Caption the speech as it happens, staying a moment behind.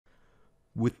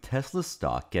With Tesla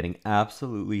stock getting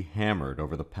absolutely hammered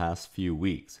over the past few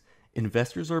weeks,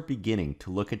 investors are beginning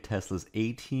to look at Tesla's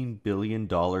 $18 billion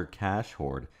cash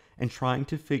hoard and trying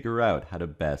to figure out how to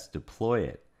best deploy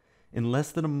it. In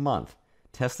less than a month,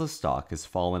 Tesla stock has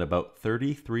fallen about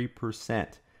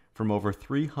 33%, from over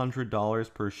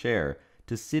 $300 per share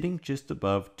to sitting just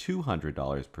above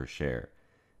 $200 per share.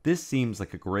 This seems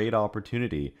like a great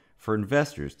opportunity for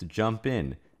investors to jump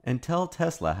in and tell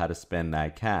Tesla how to spend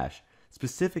that cash,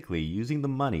 specifically using the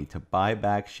money to buy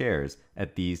back shares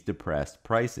at these depressed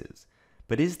prices.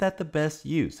 But is that the best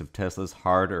use of Tesla's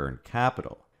hard-earned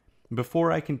capital?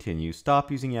 Before I continue, stop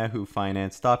using Yahoo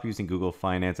Finance, stop using Google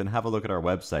Finance, and have a look at our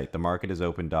website,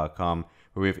 themarketisopen.com,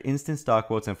 where we have instant stock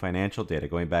quotes and financial data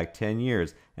going back 10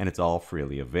 years, and it's all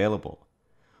freely available.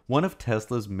 One of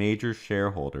Tesla's major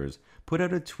shareholders put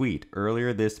out a tweet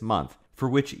earlier this month for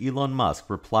which Elon Musk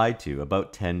replied to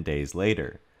about 10 days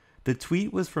later. The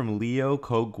tweet was from Leo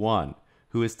Kogwan,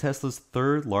 who is Tesla's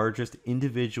third largest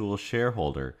individual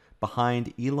shareholder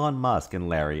behind Elon Musk and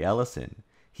Larry Ellison.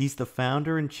 He's the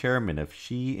founder and chairman of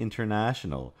Xi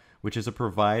International, which is a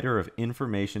provider of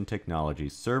information technology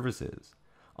services.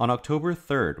 On October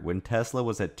 3rd, when Tesla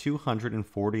was at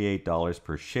 $248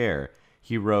 per share,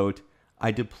 he wrote,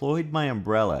 "I deployed my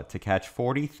umbrella to catch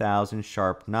 40,000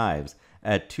 sharp knives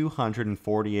at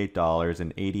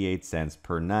 $248.88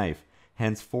 per knife,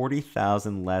 hence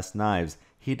 40,000 less knives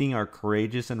hitting our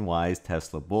courageous and wise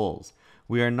Tesla bulls.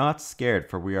 We are not scared,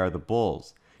 for we are the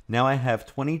bulls. Now I have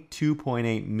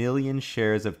 22.8 million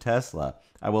shares of Tesla.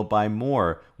 I will buy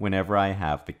more whenever I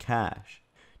have the cash."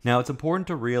 Now it's important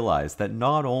to realize that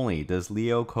not only does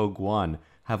Leo Kogwan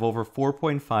have over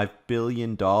 $4.5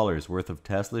 billion worth of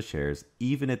Tesla shares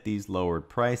even at these lowered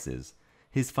prices,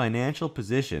 his financial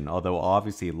position, although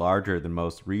obviously larger than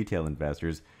most retail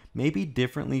investors, may be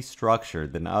differently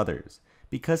structured than others.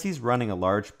 Because he's running a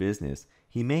large business,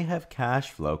 he may have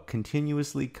cash flow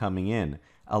continuously coming in,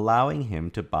 allowing him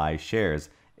to buy shares,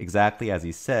 exactly as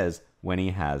he says, when he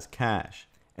has cash.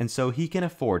 And so he can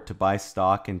afford to buy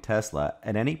stock in Tesla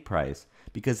at any price,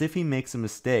 because if he makes a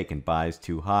mistake and buys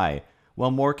too high,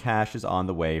 well, more cash is on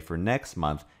the way for next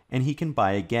month, and he can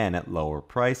buy again at lower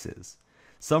prices.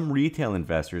 Some retail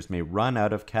investors may run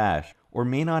out of cash or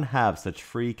may not have such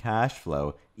free cash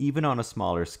flow, even on a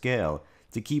smaller scale,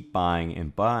 to keep buying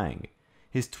and buying.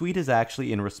 His tweet is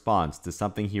actually in response to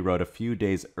something he wrote a few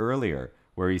days earlier,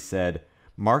 where he said,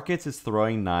 "Markets is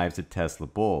throwing knives at Tesla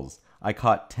bulls. I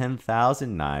caught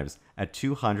 10,000 knives at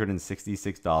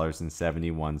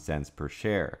 $266.71 per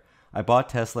share. I bought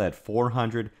Tesla at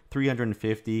 400,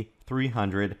 350,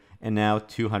 300, and now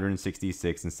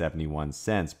 266.71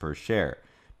 cents per share.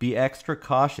 Be extra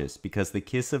cautious because the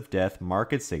kiss of death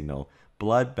market signal,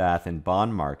 bloodbath in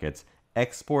bond markets,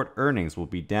 export earnings will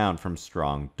be down from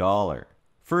strong dollar."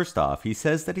 First off, he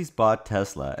says that he's bought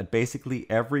Tesla at basically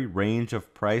every range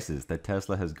of prices that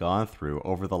Tesla has gone through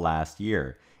over the last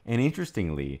year. And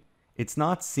interestingly, it's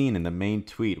not seen in the main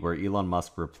tweet where Elon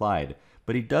Musk replied,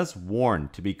 but he does warn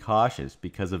to be cautious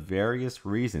because of various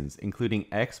reasons, including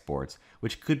exports,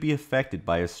 which could be affected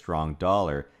by a strong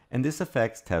dollar, and this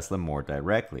affects Tesla more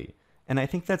directly. And I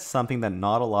think that's something that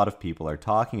not a lot of people are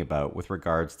talking about with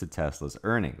regards to Tesla's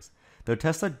earnings. Though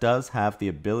Tesla does have the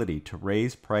ability to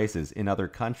raise prices in other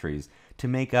countries to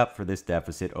make up for this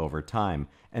deficit over time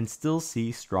and still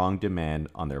see strong demand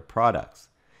on their products.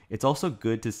 It's also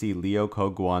good to see Leo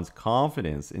Kogwan's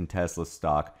confidence in Tesla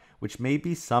stock, which may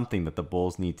be something that the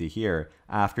bulls need to hear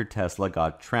after Tesla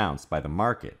got trounced by the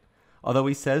market. Although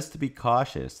he says to be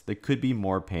cautious, there could be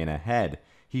more pain ahead,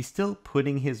 he's still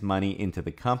putting his money into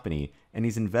the company and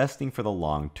he's investing for the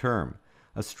long term.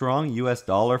 A strong US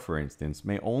dollar, for instance,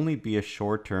 may only be a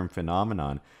short-term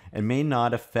phenomenon and may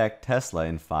not affect Tesla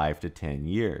in 5 to 10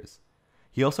 years.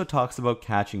 He also talks about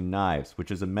catching knives,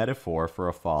 which is a metaphor for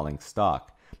a falling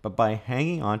stock. But by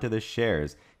hanging onto the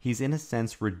shares, he's in a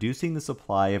sense reducing the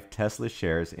supply of Tesla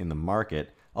shares in the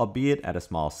market, albeit at a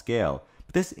small scale.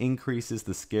 But this increases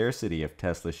the scarcity of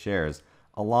Tesla shares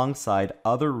alongside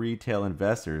other retail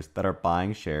investors that are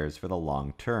buying shares for the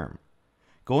long term.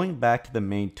 Going back to the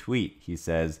main tweet, he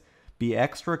says, "Be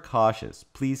extra cautious.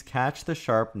 Please catch the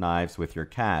sharp knives with your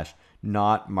cash,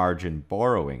 not margin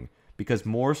borrowing, because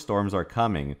more storms are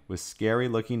coming with scary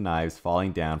looking knives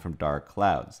falling down from dark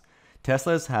clouds.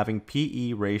 Tesla is having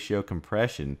PE ratio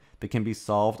compression that can be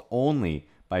solved only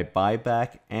by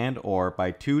buyback and or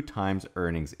by 2 times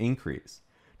earnings increase."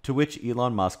 To which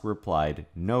Elon Musk replied,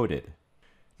 "Noted."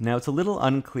 Now it's a little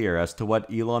unclear as to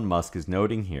what Elon Musk is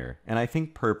noting here, and I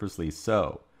think purposely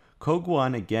so.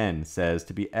 Koguan again says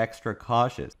to be extra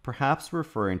cautious, perhaps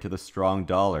referring to the strong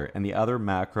dollar and the other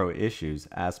macro issues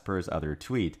as per his other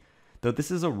tweet, though this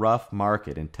is a rough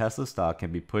market and Tesla stock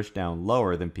can be pushed down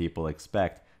lower than people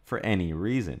expect for any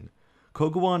reason.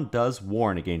 Koguan does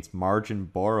warn against margin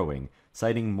borrowing,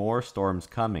 citing more storms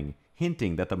coming,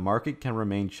 hinting that the market can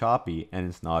remain choppy and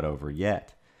it's not over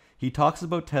yet. He talks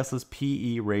about Tesla's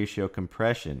PE ratio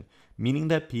compression, meaning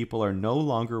that people are no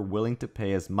longer willing to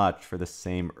pay as much for the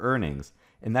same earnings,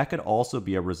 and that could also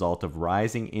be a result of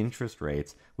rising interest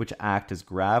rates which act as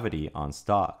gravity on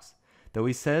stocks. Though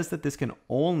he says that this can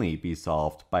only be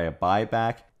solved by a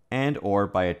buyback and or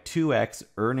by a 2x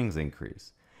earnings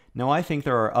increase. Now I think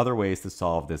there are other ways to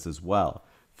solve this as well.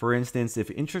 For instance,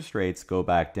 if interest rates go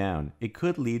back down, it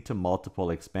could lead to multiple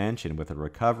expansion with a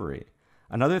recovery.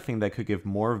 Another thing that could give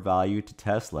more value to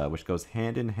Tesla, which goes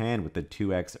hand in hand with the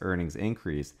 2x earnings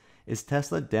increase, is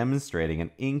Tesla demonstrating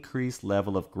an increased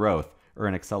level of growth or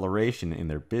an acceleration in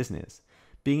their business.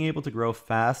 Being able to grow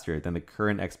faster than the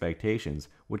current expectations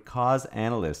would cause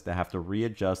analysts to have to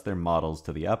readjust their models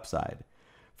to the upside.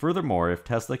 Furthermore, if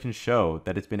Tesla can show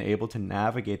that it's been able to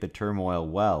navigate the turmoil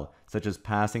well, such as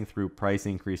passing through price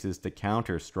increases to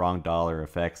counter strong dollar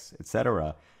effects,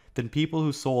 etc., then people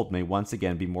who sold may once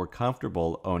again be more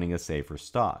comfortable owning a safer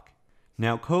stock.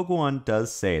 Now, Koguan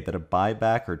does say that a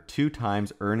buyback or 2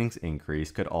 times earnings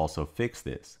increase could also fix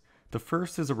this. The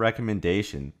first is a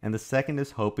recommendation, and the second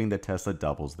is hoping that Tesla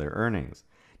doubles their earnings.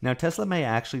 Now, Tesla may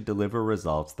actually deliver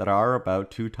results that are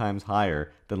about 2 times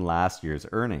higher than last year's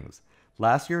earnings.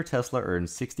 Last year, Tesla earned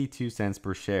 62 cents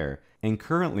per share, and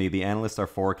currently the analysts are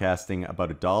forecasting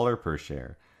about $1 per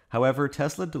share. However,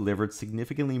 Tesla delivered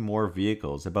significantly more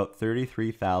vehicles, about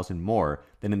 33,000 more,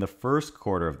 than in the first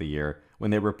quarter of the year when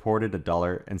they reported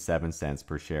 $1.07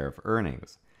 per share of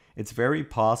earnings. It's very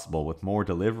possible with more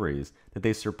deliveries that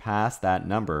they surpass that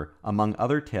number, among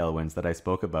other tailwinds that I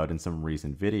spoke about in some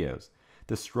recent videos.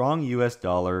 The strong US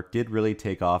dollar did really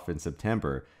take off in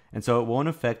September, and so it won't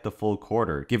affect the full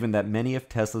quarter given that many of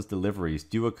Tesla's deliveries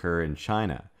do occur in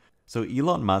China. So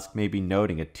Elon Musk may be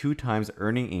noting a 2 times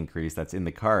earning increase that's in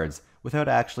the cards without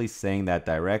actually saying that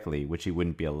directly, which he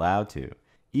wouldn't be allowed to.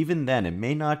 Even then, it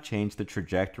may not change the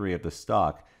trajectory of the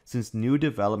stock since new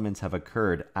developments have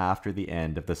occurred after the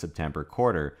end of the September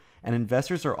quarter, and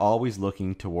investors are always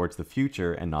looking towards the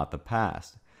future and not the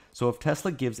past. So if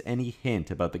Tesla gives any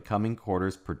hint about the coming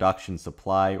quarter's production,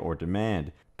 supply, or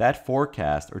demand, that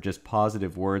forecast or just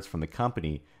positive words from the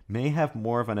company may have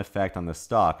more of an effect on the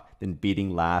stock than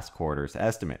beating last quarter's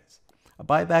estimates. A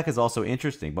buyback is also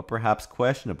interesting but perhaps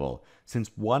questionable since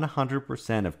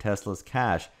 100% of Tesla's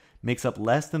cash makes up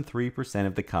less than 3%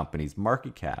 of the company's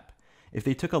market cap. If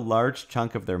they took a large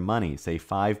chunk of their money, say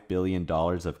 $5 billion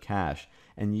of cash,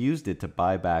 and used it to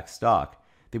buy back stock,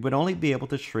 they would only be able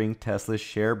to shrink Tesla's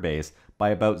share base by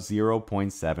about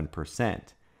 0.7%.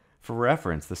 For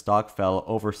reference, the stock fell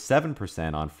over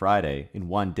 7% on Friday in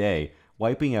one day,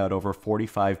 wiping out over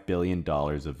 $45 billion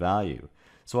of value.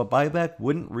 So a buyback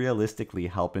wouldn't realistically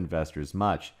help investors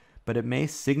much, but it may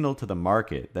signal to the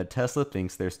market that Tesla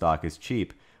thinks their stock is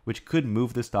cheap, which could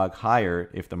move the stock higher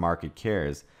if the market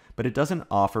cares, but it doesn't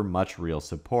offer much real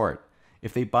support.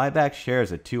 If they buy back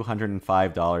shares at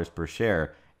 $205 per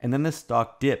share, and then the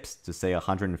stock dips to say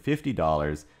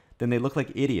 $150, then they look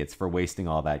like idiots for wasting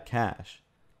all that cash.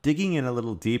 Digging in a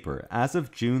little deeper, as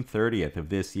of June 30th of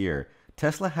this year,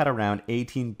 Tesla had around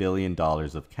 $18 billion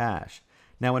of cash.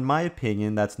 Now, in my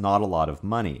opinion, that's not a lot of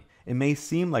money. It may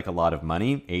seem like a lot of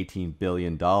money, $18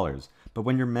 billion, but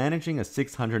when you're managing a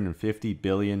 $650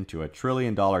 billion to $1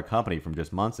 trillion company from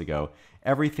just months ago,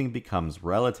 everything becomes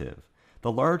relative.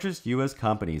 The largest US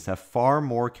companies have far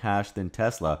more cash than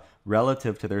Tesla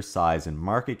relative to their size and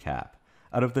market cap.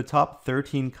 Out of the top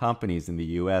 13 companies in the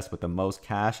US with the most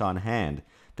cash on hand,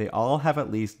 they all have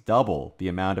at least double the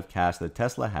amount of cash that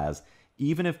Tesla has,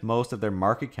 even if most of their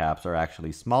market caps are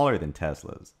actually smaller than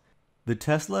Tesla's. The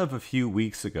Tesla of a few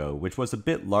weeks ago, which was a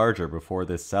bit larger before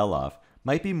this sell-off,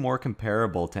 might be more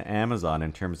comparable to Amazon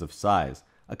in terms of size,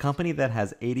 a company that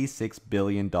has $86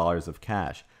 billion of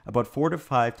cash, about 4 to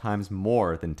 5 times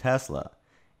more than Tesla.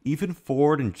 Even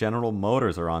Ford and General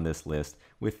Motors are on this list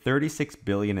with $36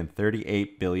 billion and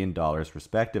 $38 billion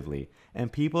respectively,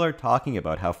 and people are talking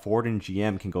about how Ford and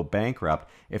GM can go bankrupt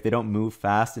if they don't move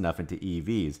fast enough into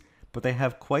EVs, but they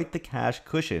have quite the cash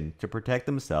cushion to protect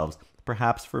themselves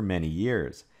perhaps for many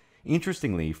years.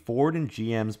 Interestingly, Ford and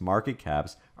GM's market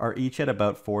caps are each at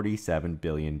about $47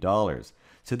 billion.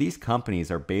 So these companies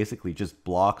are basically just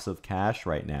blocks of cash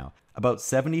right now. About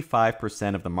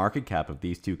 75% of the market cap of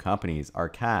these two companies are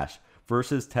cash,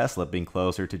 versus Tesla being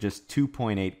closer to just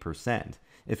 2.8%.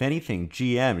 If anything,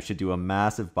 GM should do a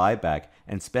massive buyback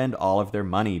and spend all of their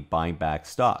money buying back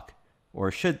stock.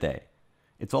 Or should they?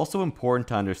 It's also important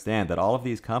to understand that all of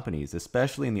these companies,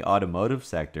 especially in the automotive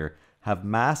sector, have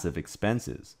massive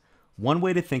expenses. One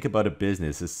way to think about a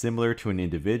business is similar to an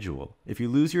individual. If you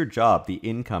lose your job, the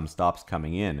income stops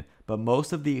coming in, but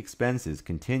most of the expenses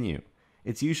continue.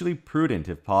 It's usually prudent,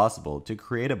 if possible, to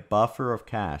create a buffer of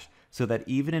cash so that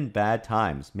even in bad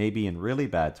times, maybe in really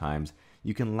bad times,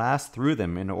 you can last through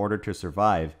them in order to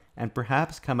survive and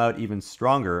perhaps come out even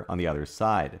stronger on the other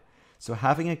side. So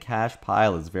having a cash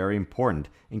pile is very important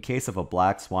in case of a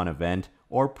black swan event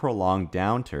or prolonged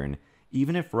downturn,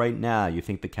 even if right now you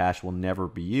think the cash will never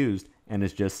be used and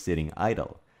is just sitting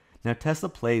idle. Now, Tesla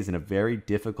plays in a very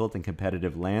difficult and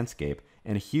competitive landscape,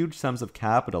 and huge sums of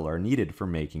capital are needed for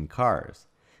making cars.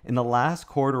 In the last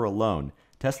quarter alone,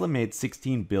 Tesla made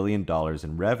 $16 billion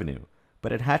in revenue,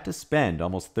 but it had to spend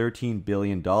almost $13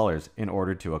 billion in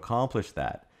order to accomplish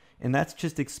that. And that's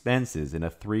just expenses in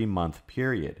a 3-month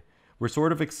period. We're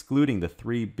sort of excluding the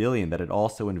 $3 billion that it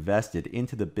also invested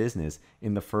into the business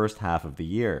in the first half of the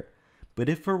year. But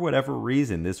if for whatever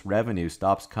reason this revenue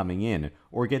stops coming in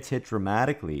or gets hit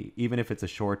dramatically, even if it's a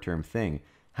short-term thing,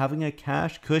 having a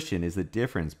cash cushion is the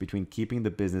difference between keeping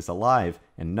the business alive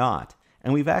and not.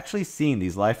 And we've actually seen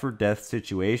these life or death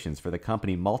situations for the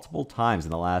company multiple times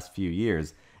in the last few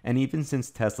years, and even since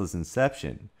Tesla's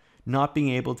inception. Not being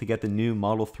able to get the new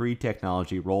Model 3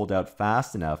 technology rolled out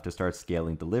fast enough to start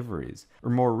scaling deliveries.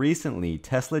 Or more recently,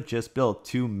 Tesla just built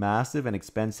 2 massive and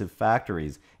expensive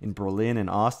factories in Berlin and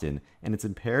Austin, and it's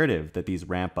imperative that these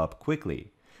ramp up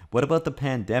quickly. What about the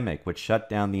pandemic, which shut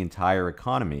down the entire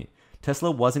economy?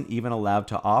 Tesla wasn't even allowed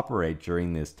to operate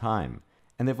during this time.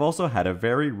 And they've also had a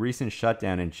very recent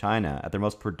shutdown in China at their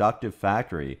most productive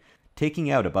factory,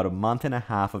 taking out about a month and a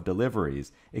half of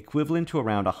deliveries, equivalent to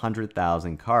around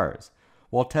 100,000 cars.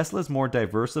 While Tesla is more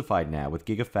diversified now with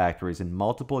gigafactories in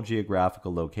multiple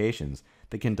geographical locations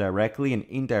that can directly and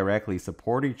indirectly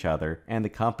support each other and the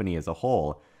company as a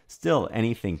whole, still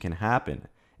anything can happen.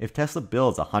 If Tesla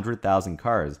builds 100,000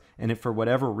 cars and it for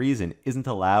whatever reason isn't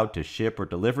allowed to ship or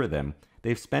deliver them,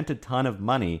 they've spent a ton of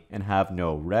money and have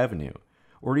no revenue.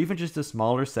 Or even just a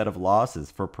smaller set of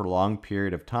losses for a prolonged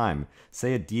period of time,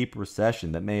 say a deep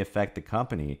recession that may affect the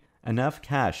company, enough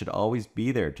cash should always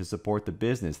be there to support the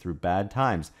business through bad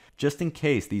times, just in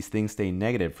case these things stay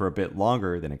negative for a bit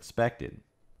longer than expected.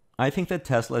 I think that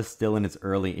Tesla is still in its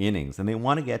early innings and they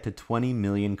want to get to 20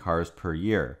 million cars per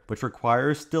year, which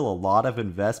requires still a lot of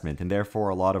investment and therefore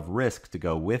a lot of risk to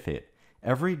go with it.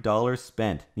 Every dollar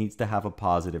spent needs to have a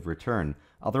positive return,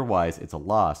 otherwise it's a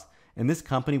loss. And this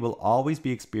company will always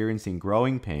be experiencing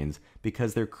growing pains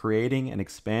because they're creating and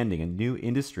expanding a new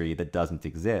industry that doesn't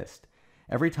exist.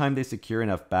 Every time they secure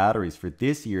enough batteries for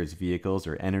this year's vehicles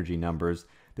or energy numbers,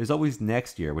 there's always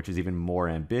next year, which is even more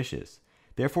ambitious.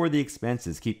 Therefore, the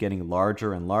expenses keep getting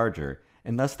larger and larger,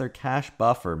 and thus their cash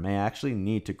buffer may actually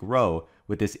need to grow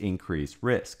with this increased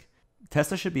risk.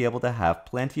 Tesla should be able to have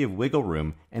plenty of wiggle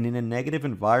room, and in a negative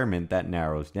environment that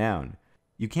narrows down.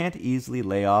 You can't easily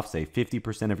lay off, say,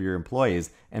 50% of your employees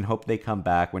and hope they come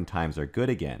back when times are good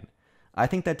again. I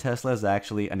think that Tesla is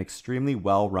actually an extremely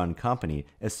well-run company,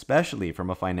 especially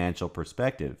from a financial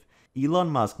perspective. Elon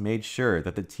Musk made sure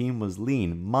that the team was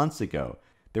lean months ago.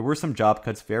 There were some job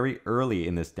cuts very early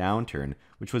in this downturn,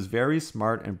 which was very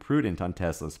smart and prudent on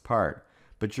Tesla's part.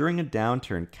 But during a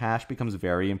downturn, cash becomes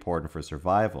very important for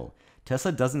survival.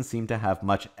 Tesla doesn't seem to have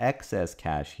much excess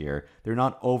cash here. They're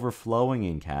not overflowing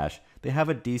in cash. They have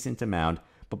a decent amount,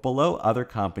 but below other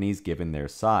companies given their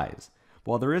size.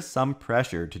 While there is some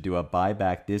pressure to do a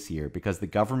buyback this year because the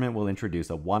government will introduce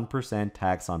a 1%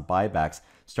 tax on buybacks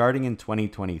starting in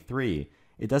 2023,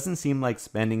 it doesn't seem like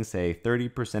spending, say,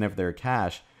 30% of their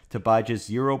cash to buy just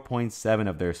 0.7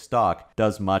 of their stock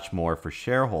does much more for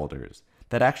shareholders.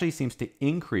 That actually seems to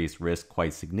increase risk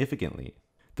quite significantly.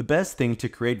 The best thing to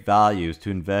create value is to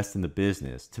invest in the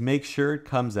business, to make sure it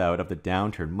comes out of the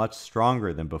downturn much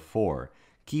stronger than before.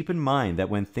 Keep in mind that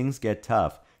when things get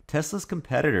tough, Tesla's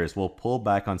competitors will pull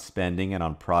back on spending and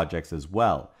on projects as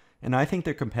well. And I think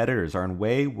their competitors are in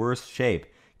way worse shape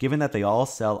given that they all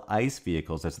sell ICE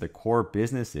vehicles as their core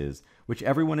businesses, which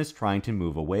everyone is trying to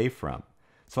move away from.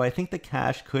 So I think the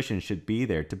cash cushion should be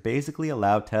there to basically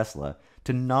allow Tesla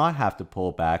to not have to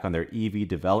pull back on their EV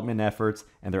development efforts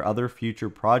and their other future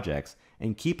projects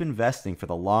and keep investing for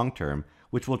the long term,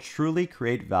 which will truly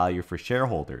create value for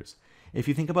shareholders. If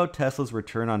you think about Tesla's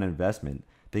return on investment,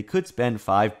 they could spend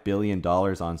 $5 billion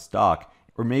on stock,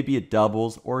 or maybe it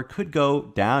doubles, or it could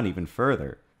go down even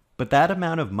further. But that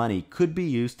amount of money could be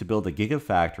used to build a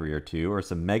gigafactory or two, or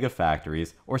some mega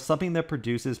factories, or something that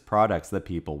produces products that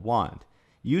people want.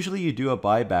 Usually you do a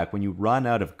buyback when you run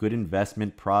out of good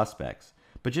investment prospects.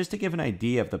 But just to give an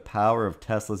idea of the power of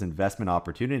Tesla's investment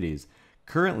opportunities,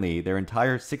 currently their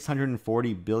entire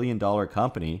 $640 billion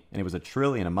company, and it was $1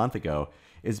 trillion a month ago,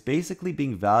 is basically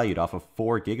being valued off of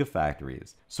 4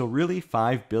 gigafactories. So really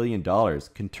 $5 billion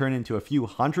can turn into a few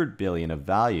hundred billion of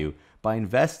value by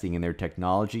investing in their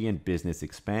technology and business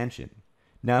expansion.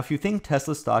 Now, if you think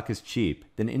Tesla stock is cheap,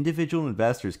 then individual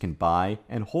investors can buy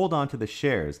and hold on to the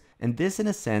shares, and this in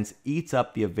a sense eats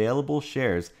up the available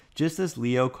shares, just as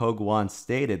Leo Kogwan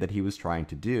stated that he was trying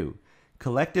to do.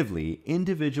 Collectively,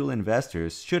 individual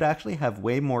investors should actually have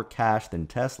way more cash than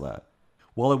Tesla.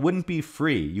 While it wouldn't be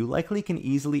free, you likely can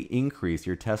easily increase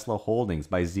your Tesla holdings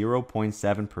by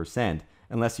 0.7%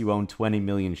 unless you own 20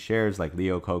 million shares like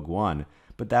Leo Kogwan,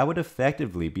 but that would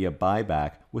effectively be a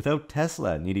buyback without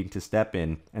Tesla needing to step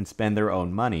in and spend their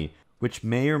own money, which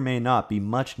may or may not be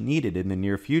much needed in the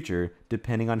near future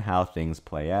depending on how things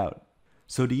play out.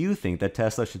 So do you think that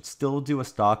Tesla should still do a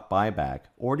stock buyback,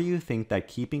 or do you think that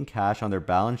keeping cash on their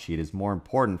balance sheet is more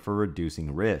important for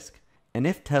reducing risk? And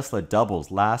if Tesla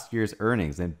doubles last year's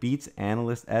earnings and beats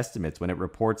analyst estimates when it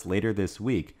reports later this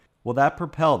week, will that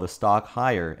propel the stock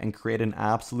higher and create an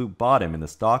absolute bottom in the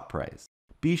stock price?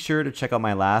 Be sure to check out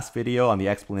my last video on the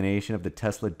explanation of the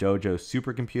Tesla Dojo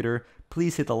supercomputer.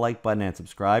 Please hit the like button and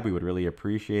subscribe, we would really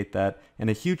appreciate that. And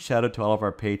a huge shout out to all of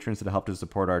our patrons that helped to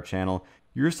support our channel.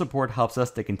 Your support helps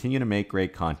us to continue to make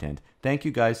great content. Thank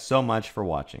you guys so much for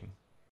watching.